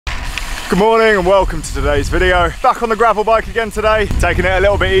Good morning and welcome to today's video. Back on the gravel bike again today, taking it a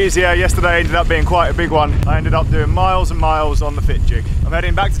little bit easier. Yesterday ended up being quite a big one. I ended up doing miles and miles on the fit jig. I'm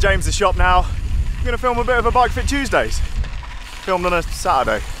heading back to James's shop now. I'm going to film a bit of a Bike Fit Tuesdays. Filmed on a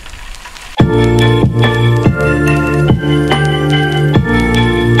Saturday.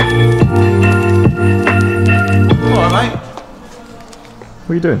 Alright mate. What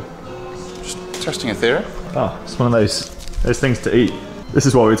are you doing? Just testing a theory. Oh, it's one of those things to eat. This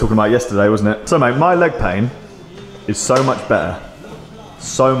is what we were talking about yesterday, wasn't it? So mate, my leg pain is so much better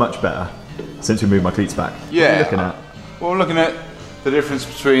since we moved my cleats back. Yeah. What are you looking at? Well, I'm looking at the difference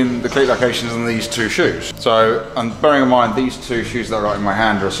between the cleat locations and these two shoes. So, and bearing in mind these two shoes that I got in my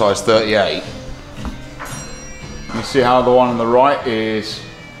hand are a size 38. You see how the one on the right is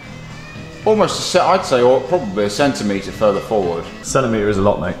almost I'd say, or probably a centimetre further forward. Centimetre is a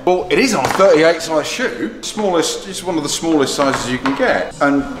lot, mate. Well, it is on a 38 size shoe. Smallest, it's one of the smallest sizes you can get.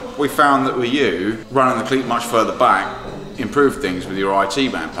 And we found that with you, running the cleat much further back improved things with your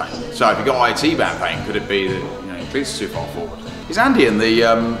IT band pain. So if you've got IT band pain, could it be that your cleats are too far forward? Is Andy in the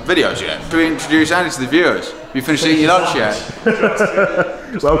videos yet? Do we introduce Andy to the viewers? Have you finished eating your lunch yet?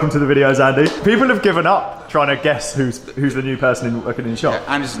 Welcome to the videos, Andy. People have given up trying to guess who's the new person working in the shop.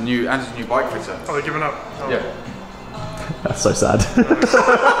 Yeah, Andy's a new bike fitter. Oh, they're giving up? Oh. Yeah. That's so sad.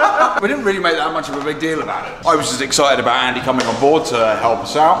 We didn't really make that much of a big deal about it. I was just excited about Andy coming on board to help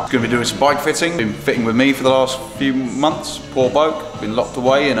us out. He's going to be doing some bike fitting. Been fitting with me for the last few months. Poor bloke. Been locked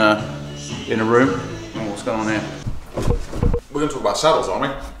away in a room. Oh, what's going on here? We're going to talk about saddles, aren't we?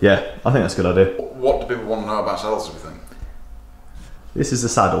 Yeah, I think that's a good idea. What do people want to know about saddles, do you think? This is the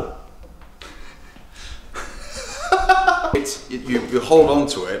saddle. You hold on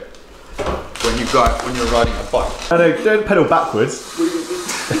to it when you're riding a bike. I know, don't pedal backwards.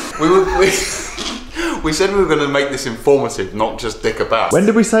 We said we were going to make this informative, not just dick about. When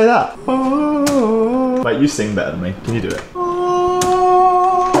did we say that? Wait, you sing better than me. Can you do it?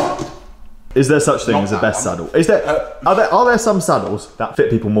 Is there such thing as a best saddle? Is there? Are there some saddles that fit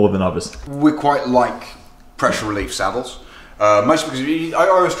people more than others? We quite like pressure relief saddles, mostly because I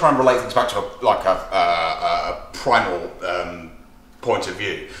always try and relate things back to a primal point of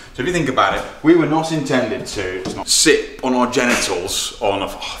view. So if you think about it, we were not intended to sit on our genitals on a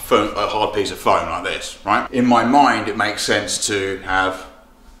hard piece of foam like this, right? In my mind, it makes sense to have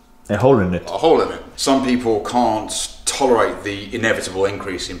a hole in it. A hole in it. Some people can't tolerate the inevitable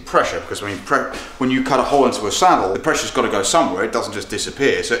increase in pressure because when you cut a hole into a saddle, the pressure's got to go somewhere. It doesn't just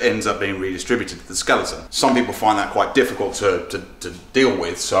disappear, so it ends up being redistributed to the skeleton. Some people find that quite difficult to deal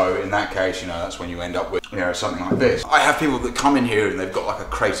with, so in that case, that's when you end up with something like this. I have people that come in here and they've got like a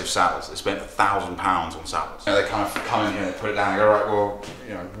crate of saddles. They spent £1,000 on saddles. They kind of come in here and put it down and go, right, well,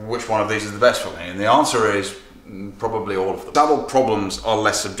 which one of these is the best for me? And the answer is probably all of them. Saddle problems are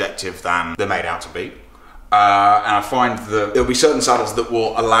less subjective than they're made out to be. And I find that there'll be certain saddles that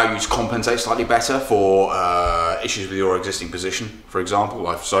will allow you to compensate slightly better for issues with your existing position, for example.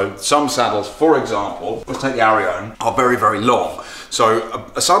 So some saddles, for example, let's take the Arione, are very, very long. So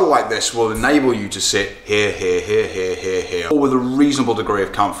a saddle like this will enable you to sit here, here, here, here, here, here, all with a reasonable degree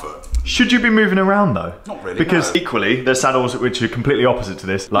of comfort. Should you be moving around though? Not really. Because no. Equally, there's saddles which are completely opposite to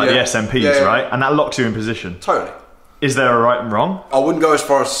this, like the SMPs, right? And that locks you in position. Totally. Is there a right and wrong? I wouldn't go as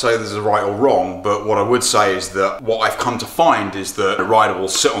far as to say there's a right or wrong, but what I would say is that what I've come to find is that a rider will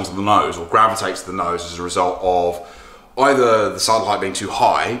sit onto the nose or gravitate to the nose as a result of either the saddle height being too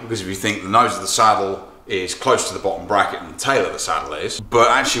high, because if you think the nose of the saddle is close to the bottom bracket than the tail of the saddle is,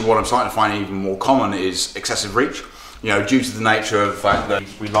 but actually what I'm starting to find even more common is excessive reach. Due to the nature of the fact that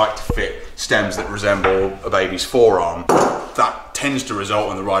we like to fit stems that resemble a baby's forearm, that tends to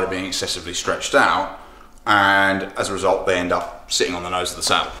result in the rider being excessively stretched out, and as a result they end up sitting on the nose of the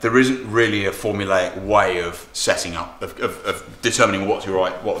saddle. There isn't really a formulaic way of setting up, of determining what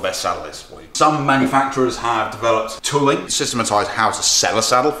the best saddle is for you. Some manufacturers have developed tooling, systematized how to sell a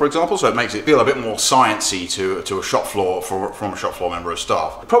saddle, for example, so it makes it feel a bit more sciencey to a shop floor, from a shop floor member of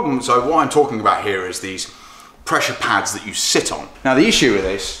staff. The problem, so what I'm talking about here is these pressure pads that you sit on. Now the issue with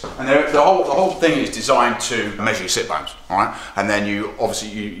this, and the whole thing is designed to measure your sit bones, all right? And then you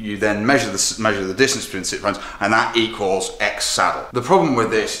then measure the distance between sit bones, and that equals X saddle. The problem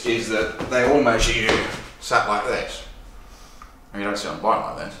with this is that they all measure you sat like this, and you don't sit on a bike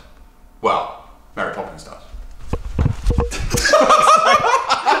like this. Well, Mary Poppins does.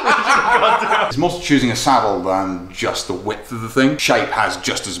 It's more choosing a saddle than just the width of the thing. Shape has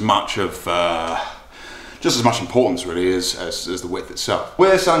just as much importance really as the width itself.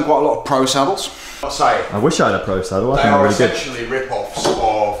 We're selling quite a lot of pro saddles. I wish I had a pro saddle. I think they are really essentially rip-offs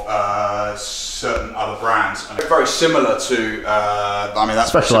of certain other brands. And very similar to, I mean, that's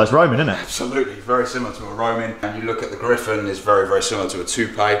Specialised Roman, isn't it? Absolutely, very similar to a Roman. And you look at the Griffin, is very, very similar to a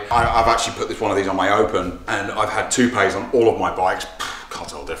Toupe. I've actually put one of these on my Open, and I've had Toupes on all of my bikes. Can't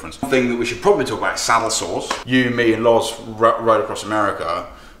tell the difference. One thing that we should probably talk about is saddle sores. You, me, and Loz rode across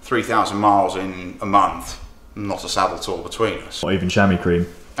America, 3,000 miles in a month. Not a saddle sore between us. Not even chamois cream.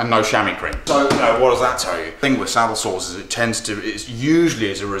 And no chamois cream. So, what does that tell you? The thing with saddle sores is it's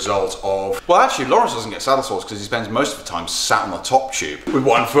usually as a result of, well, actually, Lawrence doesn't get saddle sores because he spends most of the time sat on the top tube with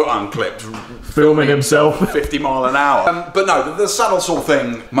one foot unclipped, filming himself 50 mile an hour. But no, the saddle sore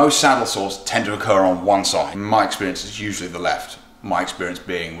thing, most saddle sores tend to occur on one side. In my experience, it's usually the left. My experience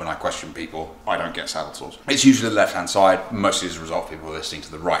being, when I question people, I don't get saddle sores. It's usually the left-hand side, mostly as a result of people listening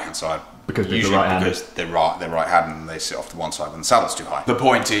to the right-hand side. Because they're right-handed and they sit off to one side when the saddle's too high. The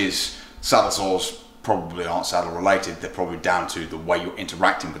point is, saddle sores probably aren't saddle related. They're probably down to the way you're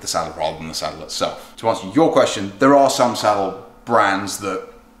interacting with the saddle rather than the saddle itself. To answer your question, there are some saddle brands that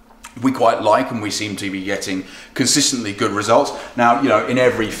we quite like and we seem to be getting consistently good results. Now, you know, in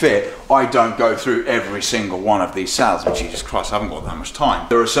every fit, I don't go through every single one of these saddles, but Jesus Christ, I haven't got that much time.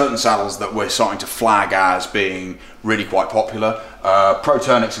 There are certain saddles that we're starting to flag as being really quite popular.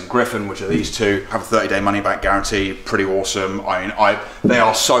 Proturnix and Griffin, which are these two, have a 30-day money-back guarantee, pretty awesome. I mean, they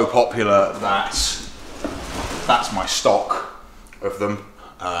are so popular that that's my stock of them.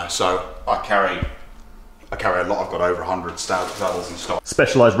 So I carry a lot. I've got over 100 saddles in stock.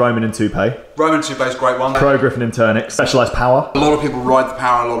 Specialised Roman and Toupe. Roman Toupe is a great one. Pro Griffin and Turnix. Specialised Power. A lot of people ride the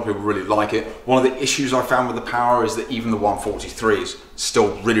Power, a lot of people really like it. One of the issues I found with the Power is that even the 143 is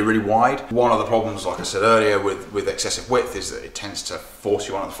still really, really wide. One of the problems, like I said earlier, with excessive width is that it tends to force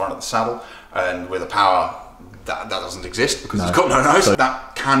you on the front of the saddle, and with a Power, that doesn't exist because it's got no nose. So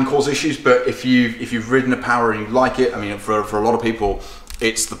that can cause issues, but if you've ridden a Power and you like it, I mean, for a lot of people,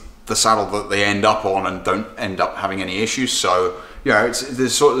 it's the saddle that they end up on and don't end up having any issues. So, you know,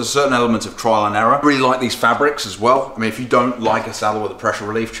 there's a certain element of trial and error. I really like these fabrics as well. I mean, if you don't like a saddle with a pressure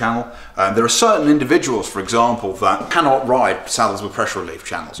relief channel, there are certain individuals, for example, that cannot ride saddles with pressure relief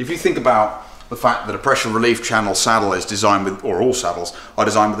channels. If you think about the fact that a pressure relief channel saddle is designed with, or all saddles are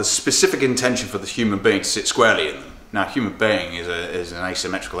designed with a specific intention for the human being to sit squarely in them. Now, a human being is an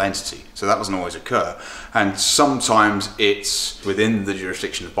asymmetrical entity, so that doesn't always occur. And sometimes it's within the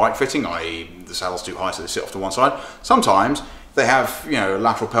jurisdiction of bike fitting, i.e. the saddle's too high so they sit off to one side. Sometimes they have, you know,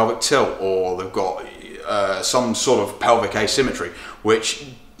 lateral pelvic tilt, or they've got some sort of pelvic asymmetry, which,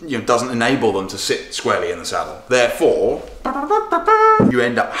 you know, doesn't enable them to sit squarely in the saddle. Therefore, you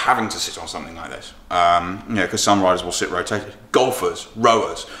end up having to sit on something like this. You know, because some riders will sit rotated. Golfers,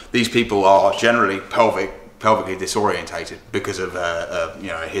 rowers, these people are generally pelvically disorientated because of you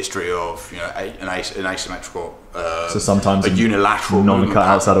know, a history of, you know, an asymmetrical, so sometimes a unilateral non-cut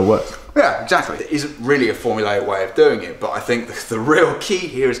out saddle works. Yeah, exactly. It isn't really a formulaic way of doing it, but I think the real key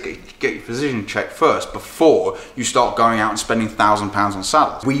here is get your position checked first before you start going out and spending £1,000 on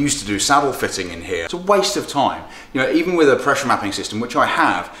saddles. We used to do saddle fitting in here. It's a waste of time. You know, even with a pressure mapping system, which I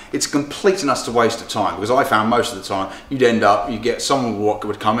have, it's a complete and utter waste of time, because I found most of the time you get someone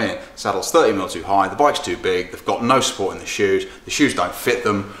would come in, saddle's 30mm too high, the bike's too big, they've got no support in the shoes don't fit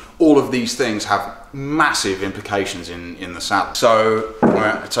them. All of these things have massive implications in the saddle. So,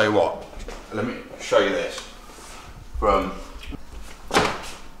 I'll tell you what, let me show you this. From...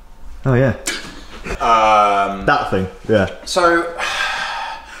 Oh yeah. That thing, yeah. So,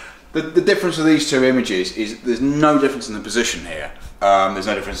 the difference with these two images is there's no difference in the position here. There's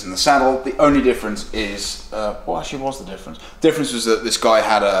no difference in the saddle. The only difference is, what actually was the difference? The difference was that this guy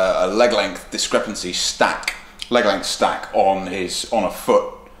had a leg length discrepancy stack, on a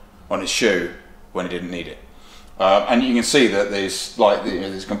foot on his shoe when he didn't need it. And you can see that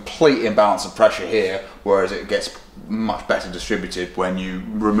there's complete imbalance of pressure here, whereas it gets much better distributed when you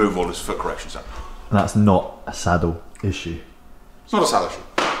remove all this foot correction stuff. And that's not a saddle issue. It's not a saddle issue.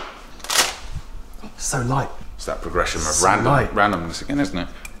 It's so light. It's that progression of randomness again, isn't it?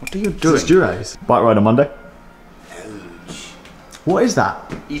 What are you doing? It's Duros. Bike ride on Monday. Ouch. What is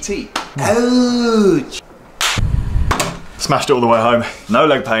that? E.T. Ouch. Smashed it all the way home. No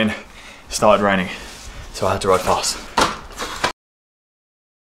leg pain. It started raining, so I had to ride fast.